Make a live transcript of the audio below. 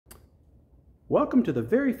Welcome to the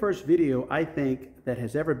very first video I think that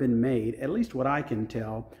has ever been made, at least what I can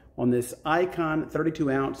tell, on this Icon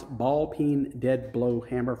 32-ounce ball peen dead blow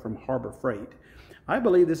hammer from Harbor Freight. I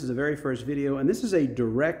believe this is the very first video, and this is a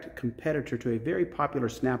direct competitor to a very popular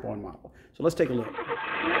Snap-on model. So let's take a look.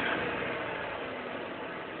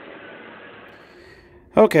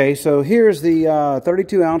 Okay, so here's the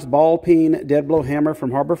 32-ounce ball peen dead blow hammer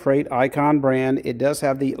from Harbor Freight, Icon brand. It does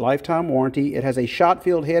have the lifetime warranty. It has a shot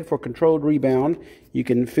field head for controlled rebound. You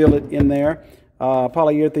can feel it in there.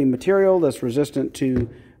 Polyurethane material that's resistant to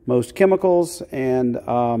most chemicals,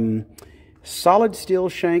 and solid steel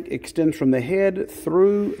shank extends from the head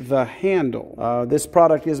through the handle. This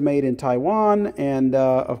product is made in Taiwan, and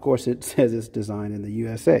of course it says it's designed in the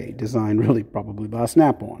USA. Designed really probably by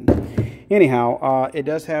Snap-on. Anyhow, it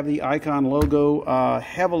does have the Icon logo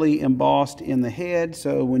heavily embossed in the head,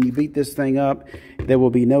 so when you beat this thing up, there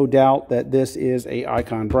will be no doubt that this is a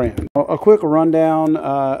Icon brand. A quick rundown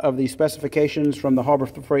of the specifications from the Harbor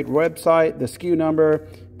Freight website. The SKU number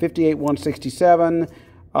 58167.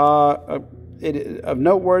 Of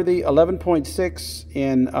noteworthy,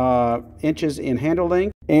 11.6 inches in handle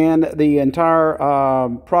length, and the entire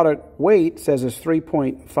product weight says it's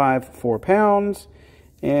 3.54 pounds.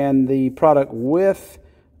 And the product width,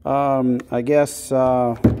 I guess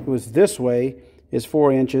it was this way, is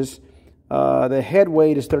 4 inches. The head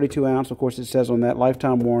weight is 32 ounce. Of course, it says on that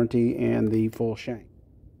lifetime warranty and the full shank.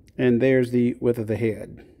 And there's the width of the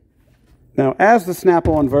head. Now, as the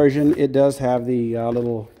Snap-on version, it does have the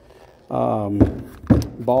little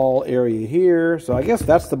ball area here. So I guess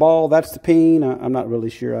that's the ball, that's the peen. I'm not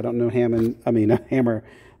really sure. I don't know hammer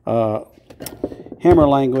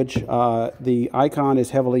language. The Icon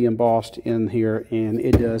is heavily embossed in here, and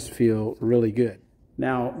it does feel really good.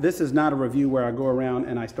 Now, this is not a review where I go around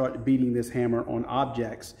and I start beating this hammer on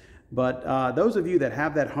objects, but those of you that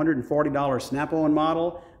have that $140 Snap-on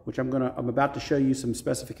model, which I'm about to show you some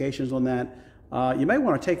specifications on that, you may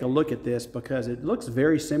want to take a look at this because it looks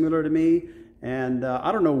very similar to me, and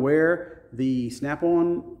I don't know where the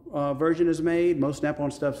Snap-on version is made. Most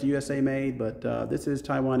Snap-on stuff's USA made, but this is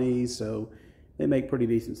Taiwanese, so they make pretty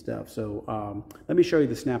decent stuff. So let me show you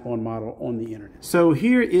the Snap-on model on the internet. So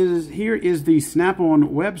here is the Snap-on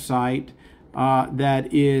website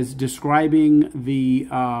that is describing the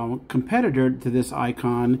competitor to this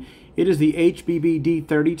Icon. It is the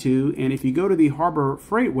HBBD32, and if you go to the Harbor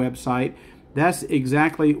Freight website, that's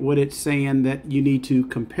exactly what it's saying that you need to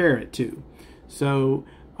compare it to. So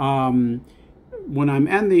when I'm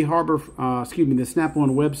at the the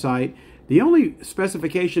Snap-on website, the only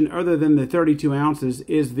specification other than the 32 ounces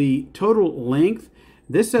is the total length.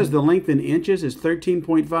 This says the length in inches is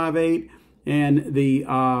 13.58, and the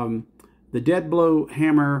dead blow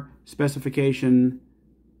hammer specification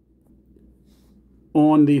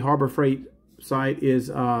on the Harbor Freight site is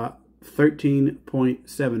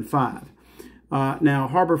 13.75. Now,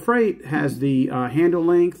 Harbor Freight has the handle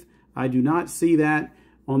length. I do not see that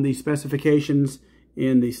on the specifications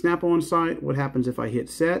in the Snap-on site. What happens if I hit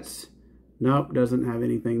sets? Nope, doesn't have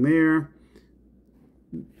anything there.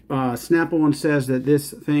 Snap-on says that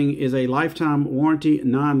this thing is a lifetime warranty,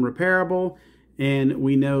 non-repairable, and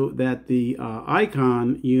we know that the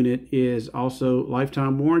Icon unit is also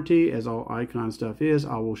lifetime warranty, as all Icon stuff is.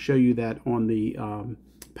 I will show you that on the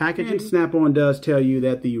packaging. Snap-on does tell you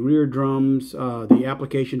that the rear drums, the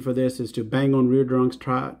application for this is to bang on rear drums,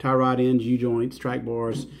 tie rod ends, U-joints, track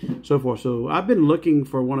bars, so forth. So I've been looking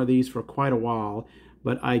for one of these for quite a while,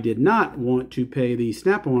 but I did not want to pay the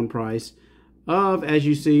Snap-on price of, as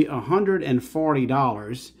you see,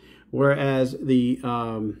 $140, whereas the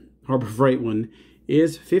Harbor Freight one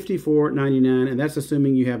is $54.99, and that's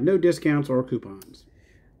assuming you have no discounts or coupons.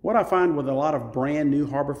 What I find with a lot of brand new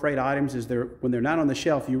Harbor Freight items is when they're not on the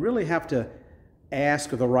shelf, you really have to ask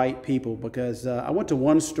the right people, because I went to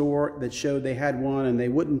one store that showed they had one and they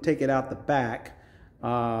wouldn't take it out the back.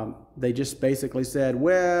 They just basically said,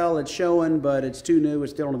 well, it's showing, but it's too new,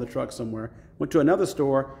 it's still under the truck somewhere. Went to another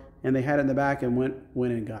store and they had it in the back and went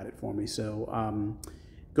and got it for me. So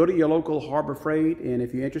go to your local Harbor Freight, and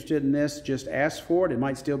if you're interested in this, just ask for it. It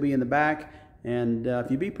might still be in the back, and if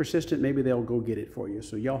you be persistent, maybe they'll go get it for you.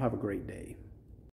 So y'all have a great day.